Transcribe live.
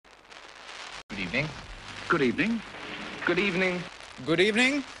evening. Good evening. Good evening. Good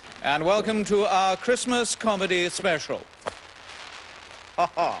evening, and welcome to our Christmas comedy special.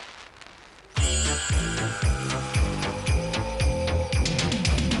 Ha ha.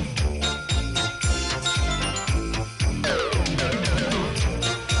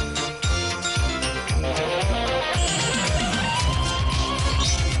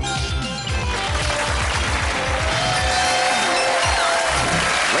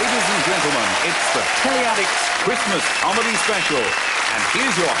 It's the Telly Addicts Christmas Comedy Special. And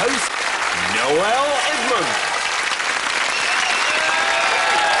here's your host, Noel Edmund.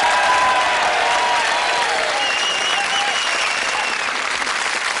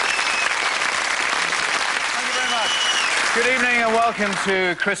 Thank you very much. Good evening and welcome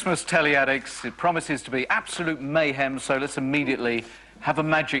to Christmas Telly Addicts. It promises to be absolute mayhem, so let's immediately have a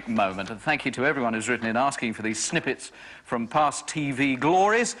magic moment. And thank you to everyone who's written in asking for these snippets from past TV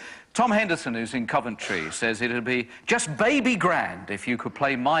glories. Tom Henderson, who's in Coventry, says it'd be just baby grand if you could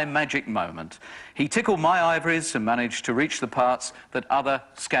play my magic moment. He tickled my ivories and managed to reach the parts that other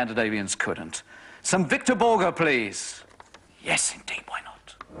Scandinavians couldn't. Some Victor Borge, please. Yes, indeed, why not?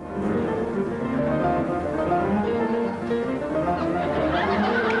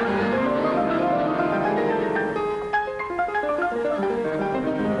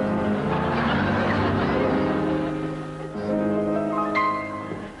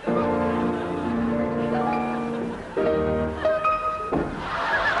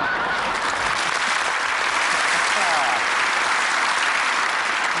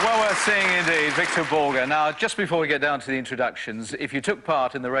 Seeing indeed, Victor Borge. Now, just before we get down to the introductions, if you took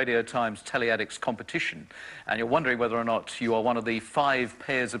part in the Radio Times Telly Addicts competition and you're wondering whether or not you are one of the 5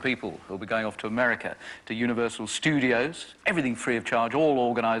 pairs of people who'll be going off to America, to Universal Studios, everything free of charge, all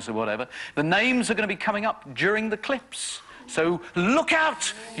organised or whatever, the names are going to be coming up during the clips. So look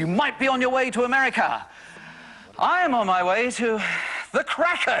out! You might be on your way to America. I am on my way to the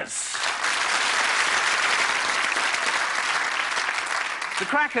Crackers. The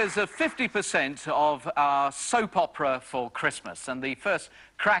Crackers are 50% of our soap opera for Christmas, and the first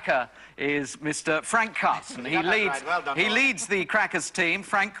cracker is Mr. Frank Carson. He leads the Crackers team.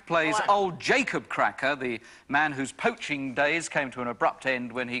 Frank plays old Jacob Cracker, the man whose poaching days came to an abrupt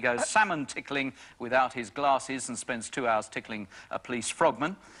end when he goes salmon tickling without his glasses and spends 2 hours tickling a police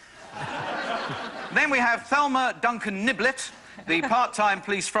frogman. Then we have Thelma Duncan Niblet, the part-time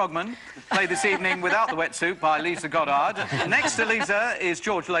police frogman, played this evening without the wetsuit by Liza Goddard. Next to Liza is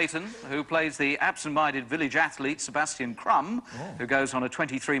George Layton, who plays the absent-minded village athlete Sebastian Crumb, who goes on a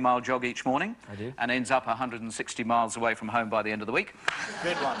 23-mile jog each morning and ends up 160 miles away from home by the end of the week.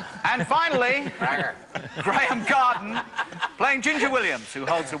 Good one. And finally, Graeme Garden, playing Ginger Williams, who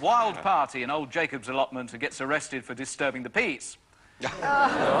holds a wild party in old Jacob's allotment and gets arrested for disturbing the peace. They are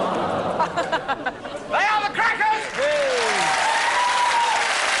the Crackers!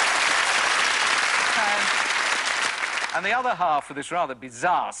 And the other half of this rather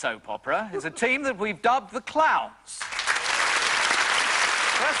bizarre soap opera is a team that we've dubbed the Clowns.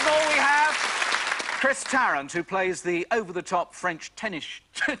 First of all, we have Chris Tarrant, who plays the over-the-top French tennis...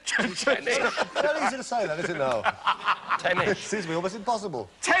 It's very easy to say that, isn't it, now? Tennis. It seems to be almost impossible.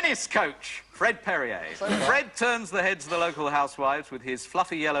 Tennis coach, Fred Perrier. Fred turns the heads of the local housewives with his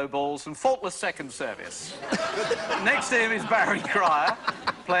fluffy yellow balls and faultless second service. Next to him is Barry Cryer,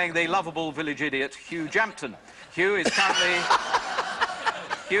 playing the lovable village idiot Hugh Jampton. Hugh is currently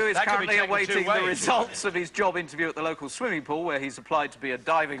awaiting the results of his job interview at the local swimming pool, where he's applied to be a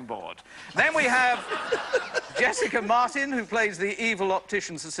diving board. Then we have Jessica Martin, who plays the evil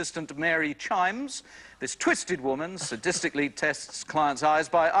optician's assistant Mary Chimes. This twisted woman sadistically tests clients' eyes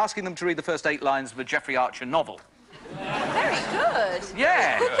by asking them to read the first 8 lines of a Jeffrey Archer novel. Very good.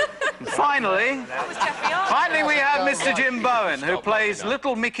 Yeah. And finally, we have Mr. Jim Bowen, who plays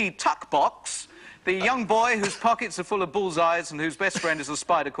Little Mickey Tuckbox, the young boy whose pockets are full of bullseyes and whose best friend is a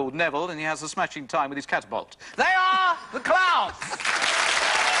spider called Neville, and he has a smashing time with his catapult. They are the Clowns!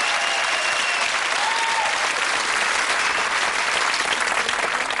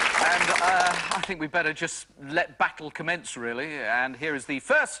 And I think we'd better just let battle commence, really. And here is the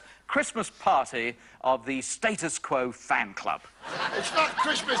first Christmas party of the Status Quo fan club. It's not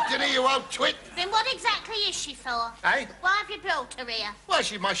Christmas dinner, you old twit. Then what exactly is she for? Eh? Why have you built her here? Well,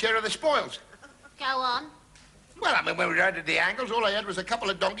 she's my share of the spoils. Go on. Well, I mean, when we rounded the angles, all I had was a couple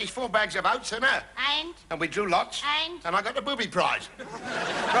of donkeys, 4 bags of oats, and her. And we drew lots. And I got the booby prize.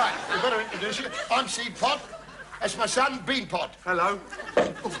 Right, we better introduce you. I'm Seed Pod. That's my son, Bean Pod. Hello.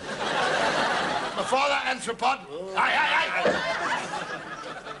 My father, Anthropod. Aye.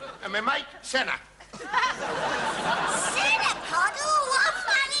 And my mate, Senna. Senna Pod? Oh, what a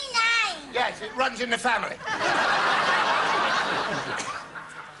funny name. Yes. it runs in the family.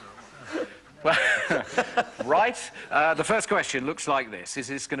 Well, right. The first question looks like this. Is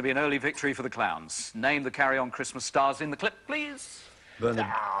this going to be an early victory for the clowns? Name the Carry On Christmas stars in the clip, please.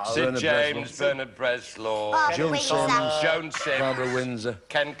 Sid James, Bernard Bresslaw, Joan Sims, Joan Sims, Barbara Windsor.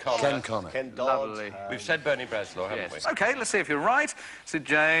 Ken Connor. Ken Lovely. We've said Bernie Bresslaw, haven't Yes. OK, let's see if you're right. Sid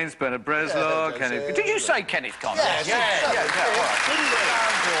James, Bernard Bresslaw, Kenneth... Did you say Kenneth Connor? Yes.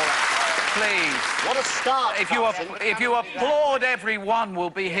 Please. What a start. If you applaud, everyone will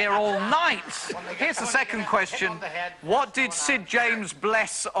be here all night. Here's the second question. What did Sid James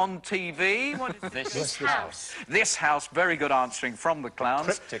bless on TV? This house. This house. Very good answering from the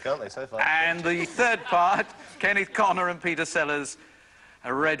clowns. Cryptic, aren't they, so far? And the third part, Kenneth Connor and Peter Sellers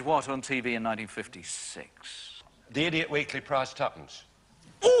read what on TV in 1956? The Idiot Weekly Price Tuppence.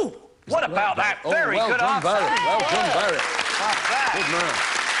 Ooh! What about that? Very well good done, answer. Barry. Well done, Barry. About that. Good man.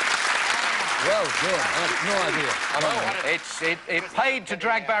 Well done. I had no idea. It paid to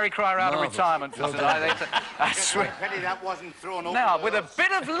drag Barry Cryer out of retirement for tonight. I swear. Pity that wasn't thrown over. Now, with a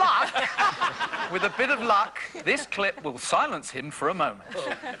bit of luck, this clip will silence him for a moment.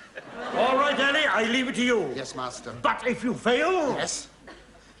 All right, Ellie, I leave it to you. Yes, master. But if you fail... Yes.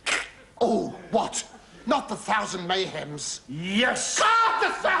 Oh, what? Not the 1,000 Mayhems. Yes. God, the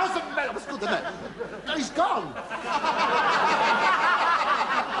 1,000 Mayhems. That's good, isn't it? No, he's gone.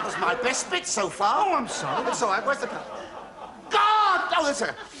 That was my best bit so far. Oh, I'm sorry. It's all right. Where's the... God! Oh, there's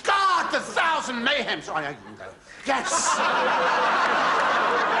a... God, the 1,000 Mayhems. Oh, yeah, you can go. Yes.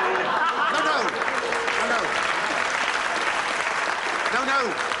 No.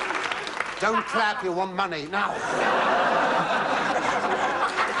 Don't clap. You want money. Now.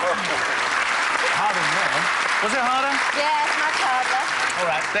 Was it harder? Yes, much harder. All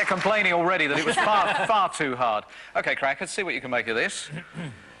right. They're complaining already that it was far too hard. OK, Crackers, see what you can make of this.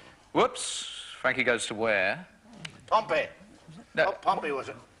 Whoops. Frankie goes to where? Pompey. No. What Pompey was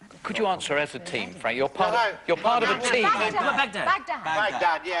it? Could you answer as a team, Frank? You're part of a team.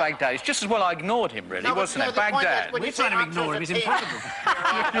 Baghdad, yeah. Baghdad. It's just as well I ignored him, really, wasn't it? Baghdad. We're trying to ignore him. It's impossible.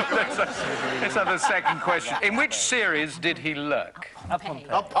 Let's have the second question. In which series did he lurk?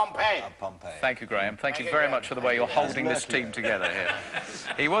 Pompeii. Thank you, Graeme. Thank you very much for the way you're holding this team together here.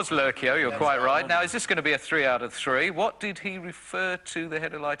 He was Lurkio, you're quite right. Now, is this going to be a 3 out of 3? What did he refer to the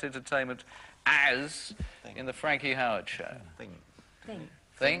head of Light Entertainment as in the Frankie Howard show? Thing.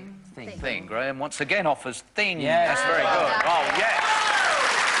 Graeme once again offers thing. Yeah. That's very good. Oh, yes.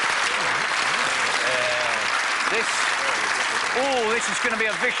 This is going to be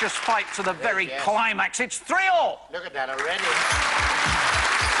a vicious fight to the very climax. It's 3-all. Look at that already.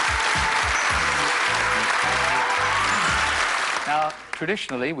 Now,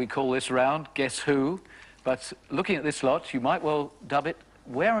 traditionally, we call this round Guess Who, but looking at this lot, you might well dub it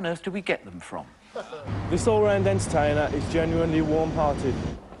Where on Earth Do We Get Them From? This all-round entertainer is genuinely warm-hearted.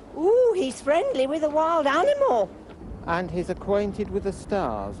 Ooh, he's friendly with a wild animal. And he's acquainted with the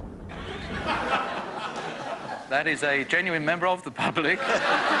stars. That is a genuine member of the public.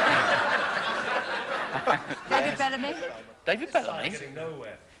 David Bellamy? David Bellamy?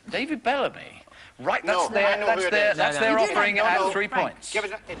 David Bellamy? Right, No, that's their offering at 3 points.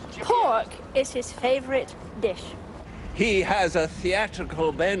 Pork is his favourite dish. He has a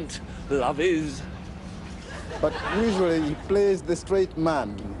theatrical bent, love is. But usually he plays the straight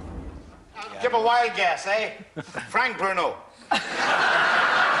man. Give a wild guess, eh? Frank Bruno.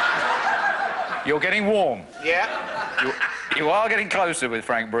 You're getting warm. Yeah. You are getting closer with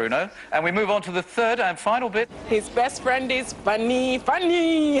Frank Bruno. And we move on to the third and final bit. His best friend is funny.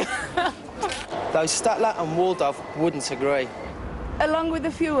 Though Statler and Waldorf wouldn't agree. Along with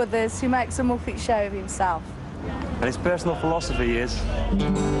a few others who makes a muppet show of himself. And his personal philosophy is,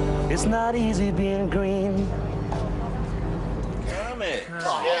 it's not easy being green. Kermit.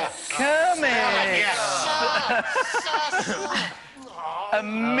 Kermit! A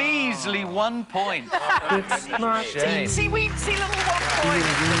measly 1 point. Teensy weensy little 1 point.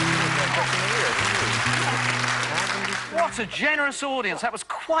 What a generous audience. That was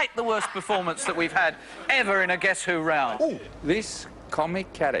quite the worst performance that we've had ever in a Guess Who round. This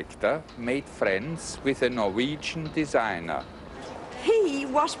comic character made friends with a Norwegian designer. He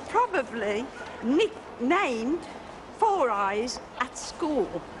was probably nicknamed Four Eyes at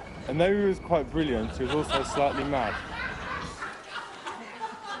school. And though he was quite brilliant, he was also slightly mad.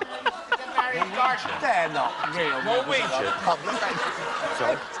 Carson. They're not real Norwegian.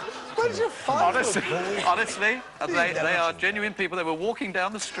 Sorry. Where did you find them? Honestly, they are genuine people. They were walking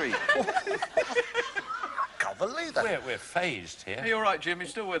down the street. Can't believe that. We're phased here. Are you all right, Jim? You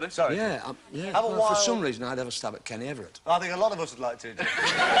still with us? Sorry. Yeah. Have a Well, while. for some reason, I'd have a stab at Kenny Everett. I think a lot of us would like to.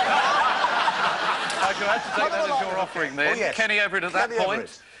 I shall have to take that as your offering then. Oh, yes. Kenny Everett at that Kenny point.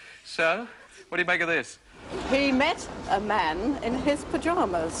 Everett. So, what do you make of this? He met a man in his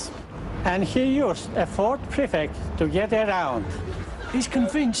pyjamas. And he used a fourth prefect to get around. He's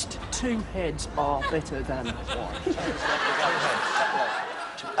convinced two heads are better than one.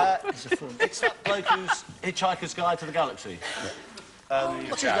 It's that bloke who's Hitchhiker's Guide to the Galaxy.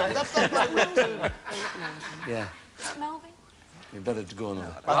 What's his name? That's that bloke with Yeah. Melvin? You better go on.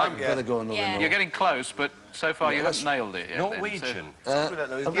 better go on. You're getting close, but so far you haven't nailed it yet. Norwegian.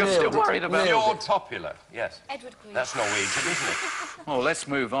 You're still worried about You're popular, yes. Edward Green. That's Norwegian, isn't it? Well, let's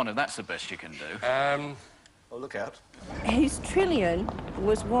move on if that's the best you can do. Oh, look out. His trillion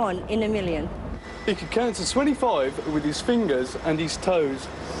was 1 in a million. He could count to 25 with his fingers and his toes.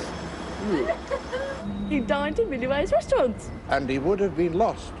 He dined in Millie Ways restaurants. And he would have been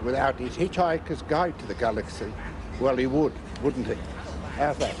lost without his Hitchhiker's Guide to the Galaxy. Well, he would, wouldn't he?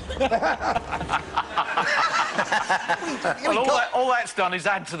 How's that? Well, all that's done is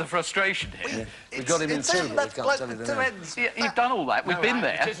add to the frustration here. We've got him in two, but we can't tell you the name. You've done all that. We've been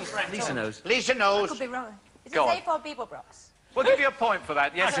there. Lisa knows. Lisa knows. Could be wrong. Is Go it on. safe for people, Brooks? We'll give you a point for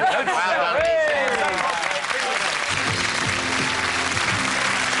that. Yes, it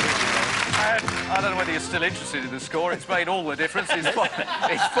I don't know whether you're still interested in the score. It's made all the difference. It's 4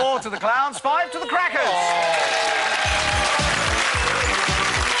 to the clowns, 5 to the crackers.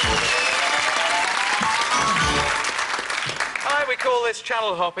 We call this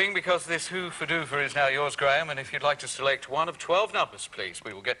channel hopping because this hoo-for-doofer is now yours, Graeme, and if you'd like to select one of 12 numbers, please,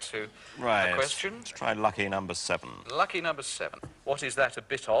 we will get to the question. Let's try lucky number 7. Lucky number 7. What is that a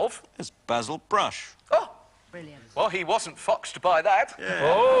bit of? It's Basil Brush. Oh! Brilliant. Well, he wasn't foxed by that. Yeah.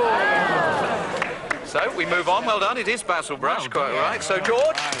 Oh! So, we move on. Well done. It is Basil Brush, quite right. So,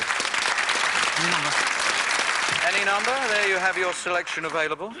 George? Any number? There you have your selection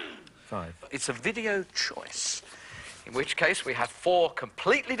available. 5. It's a video choice. In which case, we have 4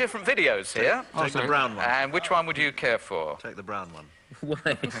 completely different videos here. Take the brown one. And which one would you care for? Take the brown one.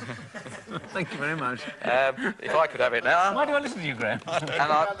 Why? Thank you very much. If I could have it now. Why do I listen to you, Graeme? I'll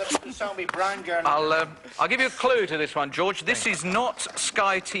give you a clue to this one, George. This is not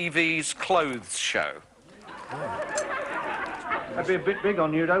Sky TV's clothes show. That'd be a bit big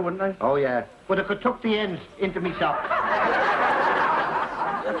on you, though, wouldn't they? Oh, yeah. But I could tuck the ends into me sock.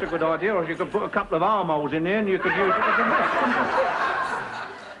 That's a good idea, or you could put a couple of armholes in there and you could use it as a nest.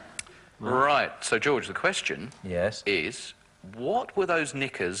 Right, so, George, the question is, what were those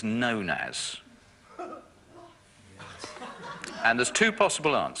knickers known as? And there's 2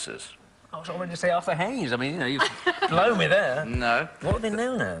 possible answers. I was going to say Arthur Hayes. I mean, you know, you've blown me there. No. What were they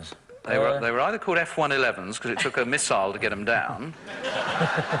known as? They were either called F-111s, because it took a missile to get them down.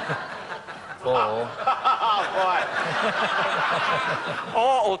 Or...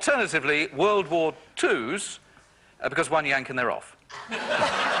 or, alternatively, World War IIs, because one yank and they're off.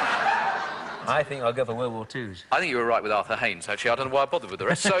 I think I'll go for World War IIs. I think you were right with Arthur Haynes, actually. I don't know why I bothered with the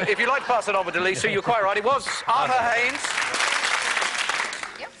rest. So, if you'd like to pass it on with Lisa, you're quite right. It was Arthur Haynes.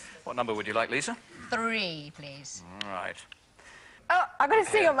 Yep. What number would you like, Lisa? 3, please. All right. Oh, I've got to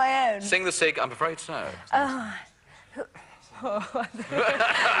sing on my own. Sing the sig, I'm afraid so.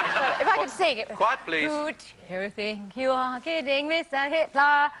 If I could sing it. Quiet, please. Who do you think you are kidding, Mr.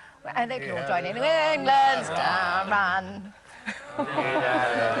 Hitler? And they can all join in England's run. Who do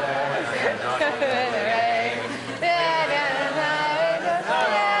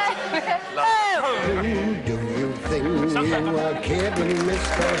you think you are kidding,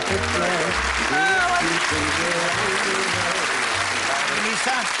 Mr. Hitler?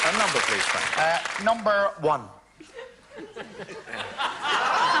 Lisa? A number, please, Frank. Number 1.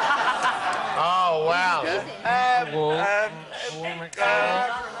 Oh, wow.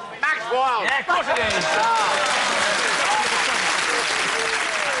 Max Wild. Yeah, of course it is.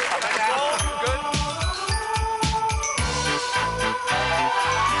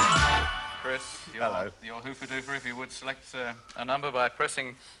 Chris, your hoofer-doofer, if you would select a number by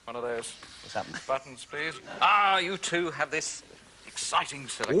pressing one of those buttons, please. Ah, you two have this exciting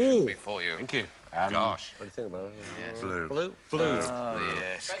selection before you. Thank you. Gosh. What do you think about it? Yes. Blue. Blue? Oh,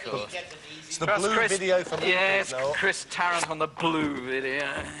 yes, of course. It's the blue video for me. Yes, Chris Tarrant on the blue video.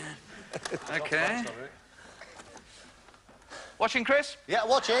 OK. Watching, Chris? Yeah,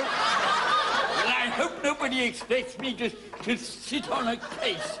 watching. Well, I hope nobody expects me to sit on a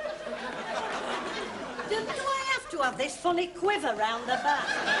case. Do I have to have this funny quiver round the back?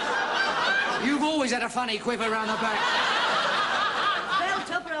 You've always had a funny quiver round the back.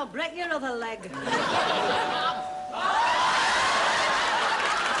 Belt up or I'll break your other leg.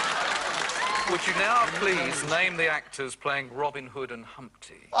 Would you now please name the actors playing Robin Hood and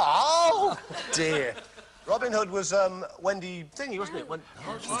Humpty? Oh! Dear. Robin Hood was Wendy Thingy, wasn't it? It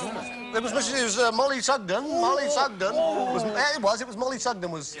was Molly Sugden. Molly Sugden. It was Molly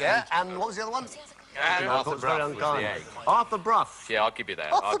Sugden was. Yeah. And what was the other one? And Arthur Bruff was the egg. Arthur Bruff. Yeah, I'll give you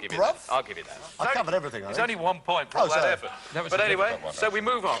that. Arthur Bruff? I'll give you that. I covered everything. It's only 1 point for all that effort. That was but a anyway, difficult one, so we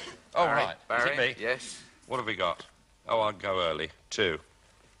move on. All right. Barry. Is it me? Yes. What have we got? Oh, I'll go early. 2.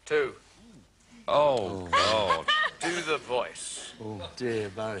 2. Oh, God. Do the voice. Oh, dear,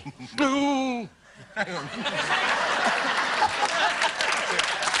 Barry. Boo! Frank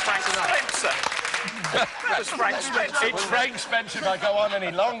Spencer. That was Frank Spencer. It's Frank Spencer if I go on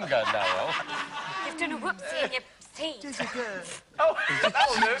any longer, Noel. You've done a whoopsie in your teeth. Oh,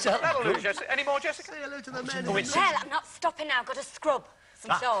 that'll do. That'll do, Jessica. Any more, Jessica? Say hello to the men. Well, I'm not stopping now. I've got to scrub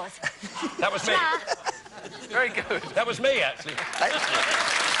some doors. That was me. Very good. That was me, actually.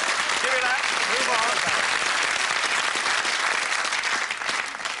 Give it that. Move on.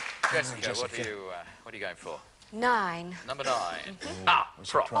 Jessica, what are you going for? 9. Number 9.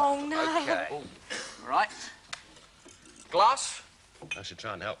 Prop. Oh, no. Okay. All right. Glass. I should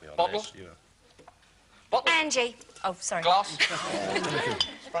try and help you on Bottle. this. Bottle. Angie. Oh, sorry. Glass.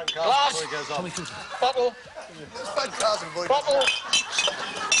 Frank Carson Glass. before he goes on. Bottle. Frank Carson before he Bottle.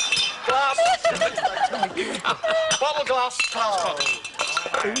 Glass. Bottle, glass.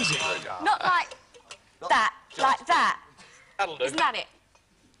 Not like that. Like that. That'll do. Isn't that it?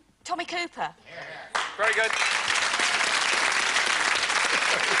 Tommy Cooper. Very good.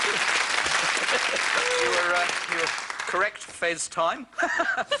 you were correct, Fez time.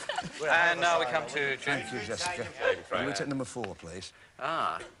 And now we come to Jim. Thank you, Jessica. Will we take number 4, please?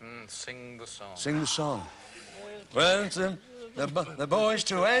 Sing the song. Sing the song. Well, the boys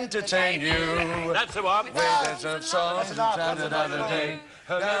to entertain you. That's the one. With a song.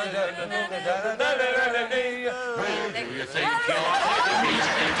 Do you think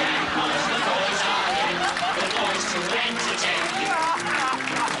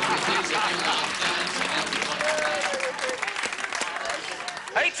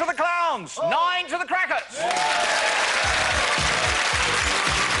Eight to the clowns, 9 to the crackers.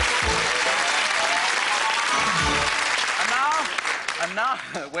 And now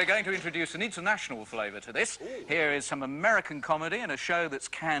we're going to introduce an international flavour to this. Here is some American comedy and a show that's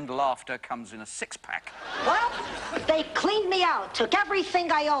canned laughter comes in a 6-pack. Well, they cleaned me out, took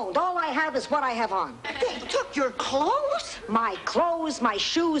everything I owned. All I have is what I have on. They took your clothes? My clothes, my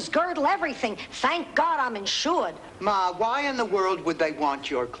shoes, girdle, everything. Thank God I'm insured. Ma, why in the world would they want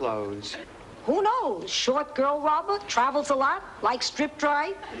your clothes? Who knows? Short girl robber, travels a lot, likes strip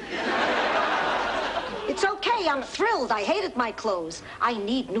dry. It's okay, I'm thrilled. I hated my clothes. I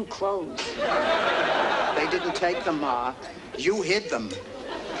need new clothes. They didn't take them, Ma. You hid them.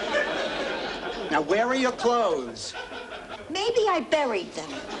 Now, where are your clothes? Maybe I buried them.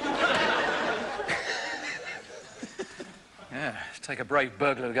 Yeah, it'd take a brave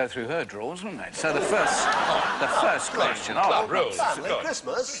burglar to go through her drawers, wouldn't it? So the first question. Family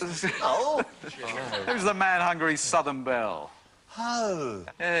Christmas. Oh. Who's the man-hungry Southern Belle? Oh.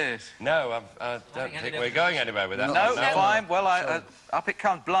 Yes. No, I don't think we're going anywhere with that. No, fine. Well, up it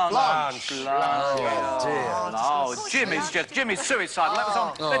comes. Blanche. Blanche. Oh, dear. Oh, Jim is suicidal. That was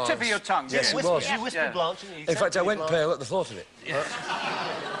on the tip of your tongue. Yes, it was. You whispered Blanche. In fact, I went pale at the thought of it.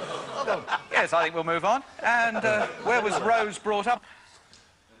 Yes, I think we'll move on. And where was Rose brought up?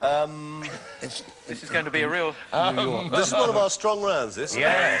 This is going to be a real... this is one of our strong rounds, this.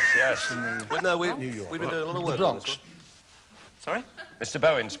 Yes. But no, we've been doing a lot of work. The Bronx. Sorry? Mr.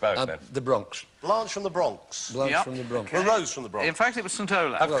 Bowen spoke then. The Bronx. Blanche from the Bronx. Blanche from the Bronx. Well, Rose from the Bronx. In fact, it was St.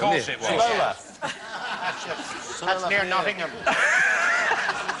 Olaf. Of course it was. St. Olaf. That's near Nottingham.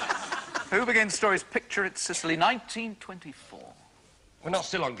 Who begins stories Picture It Sicily, 1924? We're not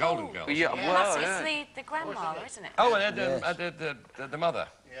still on Golden Girls. Yeah, well, That's the grandma, isn't it? Oh, and the mother.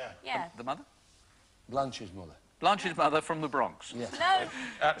 Yeah. The mother? Blanche's mother. Blanche's mother from the Bronx. Yeah. No.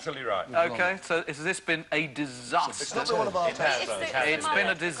 Absolutely right. OK, so has this been a disaster? It's not been one of our tests. It's been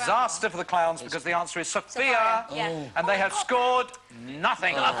a disaster for the clowns because the answer is Sophia. And they have scored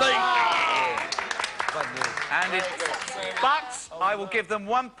nothing. But I will give them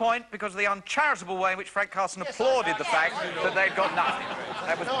 1 point because of the uncharitable way in which Frank Carson applauded the fact that they'd got nothing.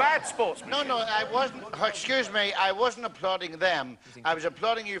 That was bad sportsmanship. No, I wasn't. Excuse me, I wasn't applauding them. I was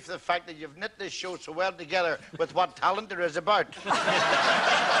applauding you for the fact that you've knit this show so well together with what talent there is about. And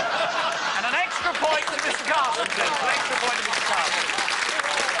an extra point to Mr. Carson, please. An extra point to Mr. Carson.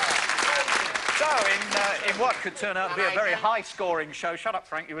 So, in what could turn out to be a very high-scoring show... Shut up,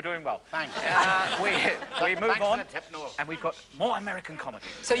 Frank, you were doing well. Thanks. We move on, and we've got more American comedy.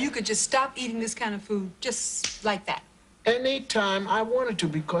 So you could just stop eating this kind of food, just like that? Anytime I wanted to,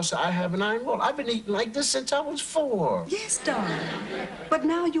 because I have an iron will. I've been eating like this since I was 4. Yes, darling. But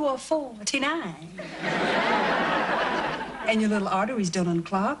now you are 49. And your little arteries don't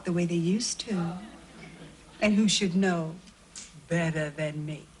unclog the way they used to. And who should know better than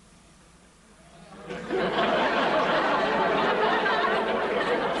me? Would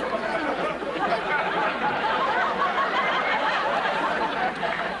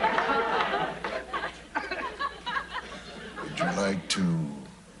you like to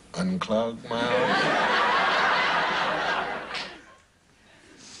unclog my arteries?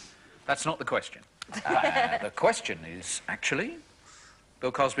 That's not the question. The question is, actually,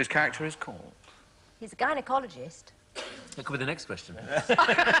 Bill Cosby's character is called... He's a gynecologist. That could be the next question.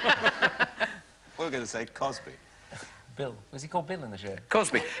 We're going to say Cosby. Bill. Was he called Bill in the show?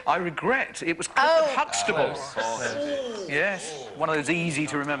 Cosby. I regret it was Clifford Huxtable. Yes, one of those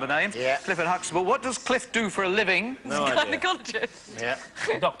easy-to-remember names. Yeah. Clifford Huxtable. What does Cliff do for a living? No idea. Gynecologist. Yeah.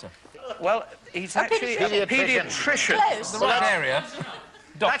 Doctor. Well, he's actually a paediatrician. Close. The right area.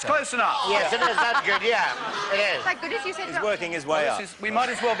 That's close enough. Yes, it is. That's good, yeah. It is. That good as you said. He's working his way up. We might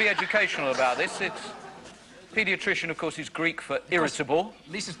as well be educational about this. It's... Paediatrician, of course, is Greek for irritable,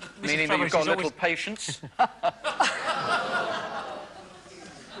 meaning that you've got little patience.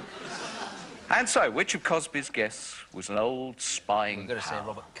 And so, which of Cosby's guests was an old spying We've got to say pal?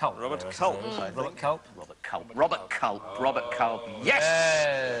 Robert Culp. Robert Culp, I think. Robert Culp. Robert Culp. Robert Culp. Robert Culp.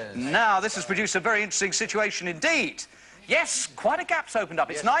 Yes! Now, this has produced a very interesting situation indeed. Yes, quite a gap's opened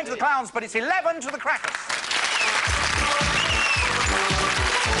up. It's 9 to the clowns, but it's 11 to the crackers.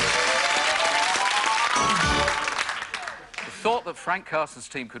 The thought that Frank Carson's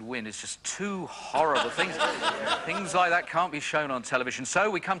team could win is just too horrible. Things like that can't be shown on television. So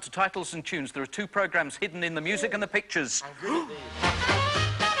we come to titles and tunes. There are 2 programmes hidden in the music and the pictures.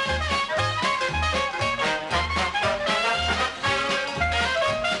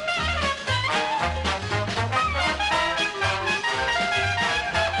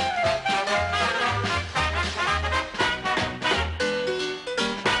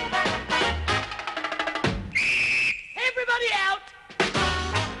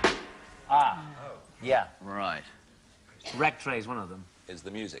 Yeah. Right. Rag Tray is one of them. Is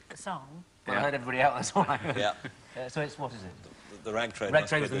the music. The song. Well, I heard everybody out, that's all I heard. Yeah. So it's, what is it? The rag tray. Rag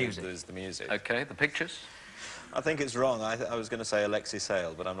Tray was the music. Is the music. OK, the pictures? I think it's wrong. I was going to say Alexi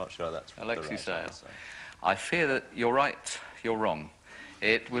Sale, but I'm not sure that's the Alexi right Sale. answer. I fear that you're right, you're wrong.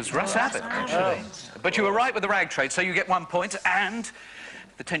 It was Russ Abbott, actually. But you were right with the rag trade, so you get 1 point, and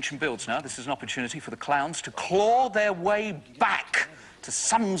the tension builds now. This is an opportunity for the clowns to claw their way back to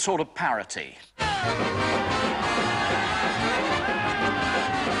some sort of parity.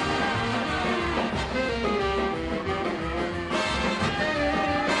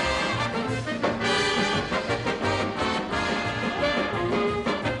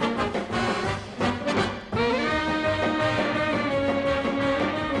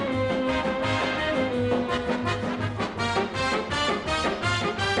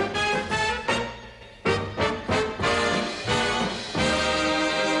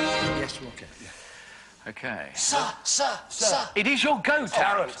 OK. Sir. It is your go,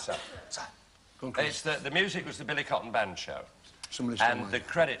 Tarrant. Sir. It's the music was the Billy Cotton Band show. And the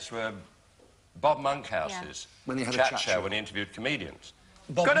credits were Bob Monkhouse's When he had a chat chat show show. when he interviewed comedians.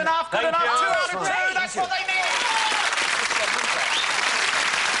 Good enough, good enough. 2 out of 2, that's what they need.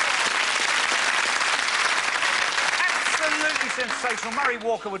 Absolutely sensational. Murray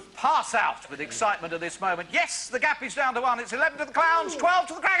Walker would pass out with excitement at this moment. Yes, the gap is down to 1. It's 11 to the clowns, 12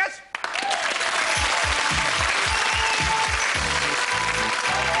 to the crackers.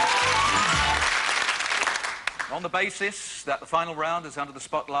 On the basis that the final round is under the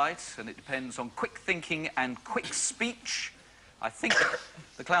spotlight and it depends on quick thinking and quick speech, I think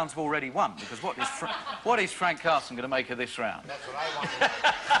the clowns have already won, because what is Frank Carson going to make of this round? That's what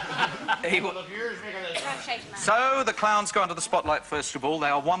I want. So the clowns go under the spotlight first of all. They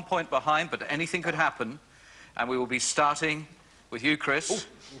are 1 point behind, but anything could happen. And we will be starting with you, Chris.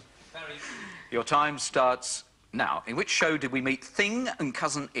 Your time starts now. In which show did we meet Thing and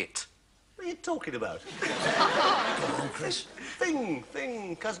Cousin It? What are you talking about? Go on, Chris.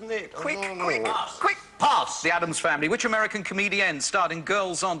 Thing, Cousin It. Quick, quick. Pass. The Addams Family. Which American comedian starred in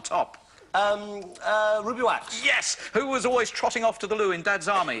Girls on Top? Ruby Wax. Yes. Who was always trotting off to the loo in Dad's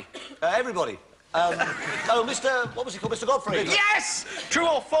Army? Everybody. What was he called? Mr. Godfrey. Yes! True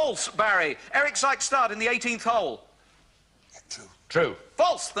or false, Barry? Eric Sykes starred in The 18th Hole. True. True.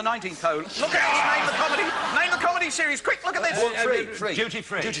 False. The 19th hole. Look at this. Name the comedy. Name the comedy series. Quick, look at this. Free. Duty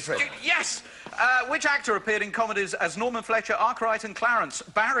free. Duty free. Yes. Which actor appeared in comedies as Norman Fletcher, Arkwright and Clarence?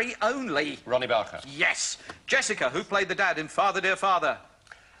 Barry Only. Ronnie Barker. Yes. Jessica, who played the dad in Father Dear Father?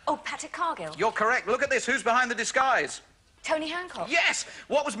 Oh, Patrick Cargill. You're correct. Look at this. Who's behind the disguise? Tony Hancock. Yes.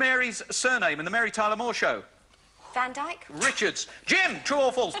 What was Mary's surname in the Mary Tyler Moore Show? Van Dyke. Richards. Jim, true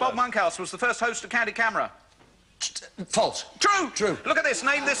or false? Bob Monkhouse was the first host of Candid Camera. False. True. True. Look at this.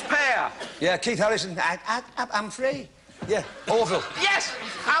 Name this pair. Yeah, Keith Harrison. I'm free. Yeah, Orville. Yes.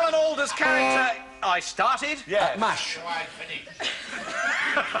 Alan Alda's character. I started. Yeah. MASH.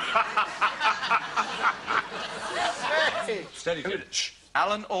 Steady. Shh.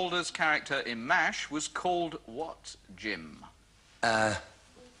 Alan Alda's character in MASH was called what, Jim? No.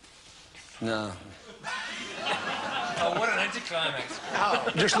 Oh, what an anticlimax.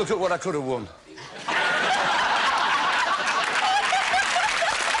 Just look at what I could have won.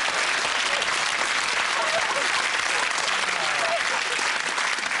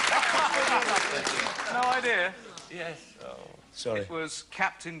 No idea. Yes. Oh. Sorry. It was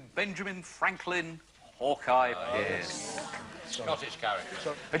Captain Benjamin Franklin Hawkeye Pierce. Scottish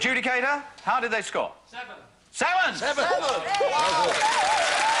character. Adjudicator, how did they score? 7. 7? So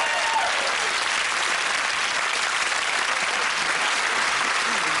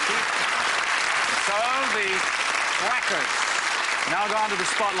the Crackers now go under the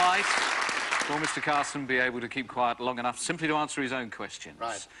spotlight. Will Mr. Carson be able to keep quiet long enough simply to answer his own questions?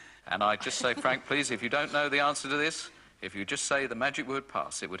 Right. And I just say, Frank, please, if you don't know the answer to this, if you just say the magic word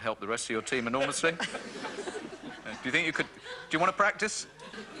pass, it would help the rest of your team enormously. Do you think you could... Do you want to practice?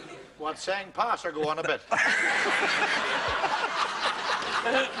 What, saying pass or go on a bit?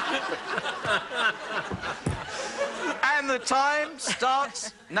 And the time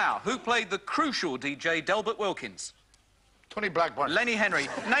starts now. Who played the crucial DJ Delbert Wilkins? Tony Blackburn. Lenny Henry.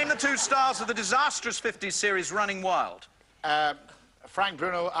 Name the 2 stars of the disastrous 50s series Running Wild. Frank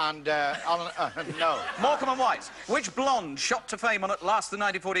Bruno and Alan... no. Morecambe and White. Which blonde shot to fame on At Last the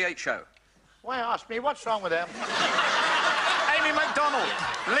 1948 show? Why ask me? What's wrong with them? Amy MacDonald.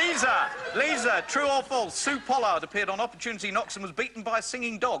 Liza, true or false? Sue Pollard appeared on Opportunity Knocks and was beaten by a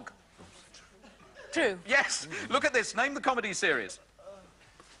singing dog. True. Yes. Look at this. Name the comedy series.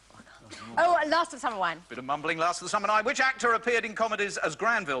 Oh, Last of Summer Wine. Bit of mumbling, Last of the Summer Night. Which actor appeared in comedies as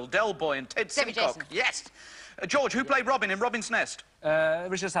Granville, Del Boy and Ted Debbie Simcock? Jason. Yes. George, who played Robin in Robin's Nest?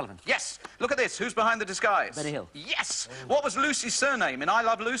 Richard Sullivan. Yes. Look at this. Who's behind the disguise? Benny Hill. Yes. What was Lucy's surname in I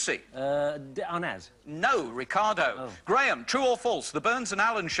Love Lucy? Arnaz. No, Ricardo. Oh. Graham, true or false? The Burns and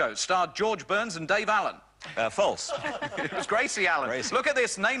Allen Show starred George Burns and Dave Allen. False. It was Gracie Allen. Gracie. Look at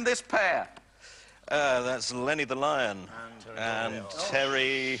this. Name this pair. That's Lenny the Lion and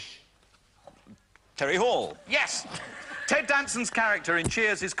Terry Hall. Yes. Ted Danson's character in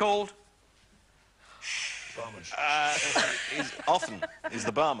Cheers is called... He's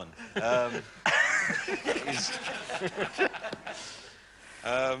the barman.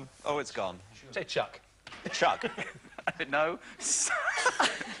 Oh, it's gone. Say Chuck. Chuck. No.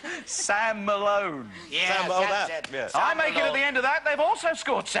 Sam Malone. Yeah, that's it. Yeah. I make it at the end of that. They've also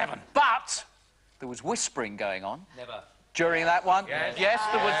scored 7. But there was whispering going on. Never. During that one. Yes,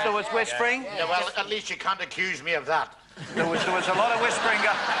 there was whispering. Yeah, well, at least you can't accuse me of that. There was a lot of whispering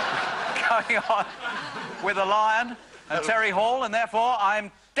going on with the Lion and Terry Hall, and therefore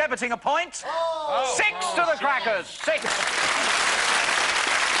I'm debiting a point. 6 to the Crackers. 6.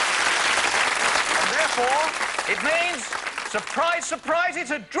 And therefore, it means, surprise, surprise,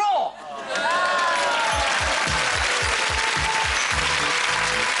 it's a draw.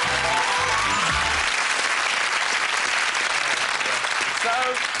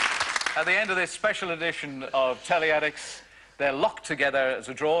 So, at the end of this special edition of Telly Addicts, they're locked together as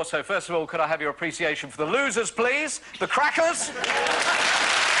a draw. So, first of all, could I have your appreciation for the losers, please? The Crackers.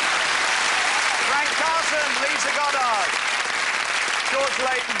 Frank Carson, Liza Goddard, George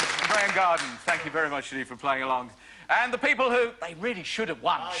Layton, and Graeme Garden. Thank you very much indeed for playing along. And the people who, they really should have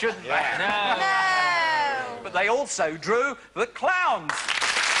won, shouldn't they? No. But they also drew the clowns.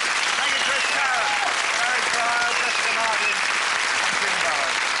 Thank you, Chris Tarrant, Harry Cryer, Jessica Martin, and Jim Bowen.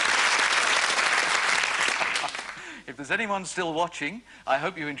 If there's anyone still watching, I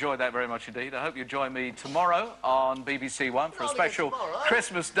hope you enjoyed that very much indeed. I hope you join me tomorrow on BBC One for a special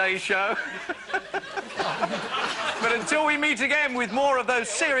Christmas Day show. But until we meet again with more of those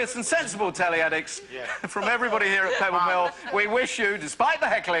serious and sensible Telly Addicts, from everybody here at Pebble Mill, we wish you, despite the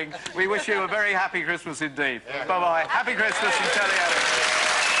heckling, we wish you a very happy Christmas indeed. Bye-bye. Happy Christmas from Telly Addicts.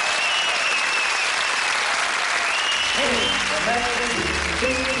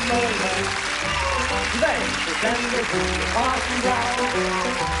 They send her to the party ground.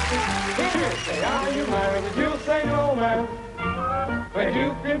 He'll say, are you married? But you'll say no, man. But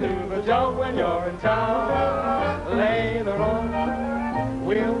you can do the job when you're in town. Later on,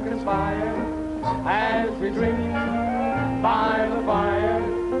 we'll conspire as we drink by the fire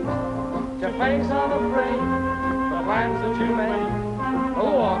to face unafraid the plans that you made,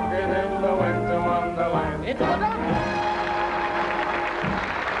 walking in the winter wonderland. Into the dark.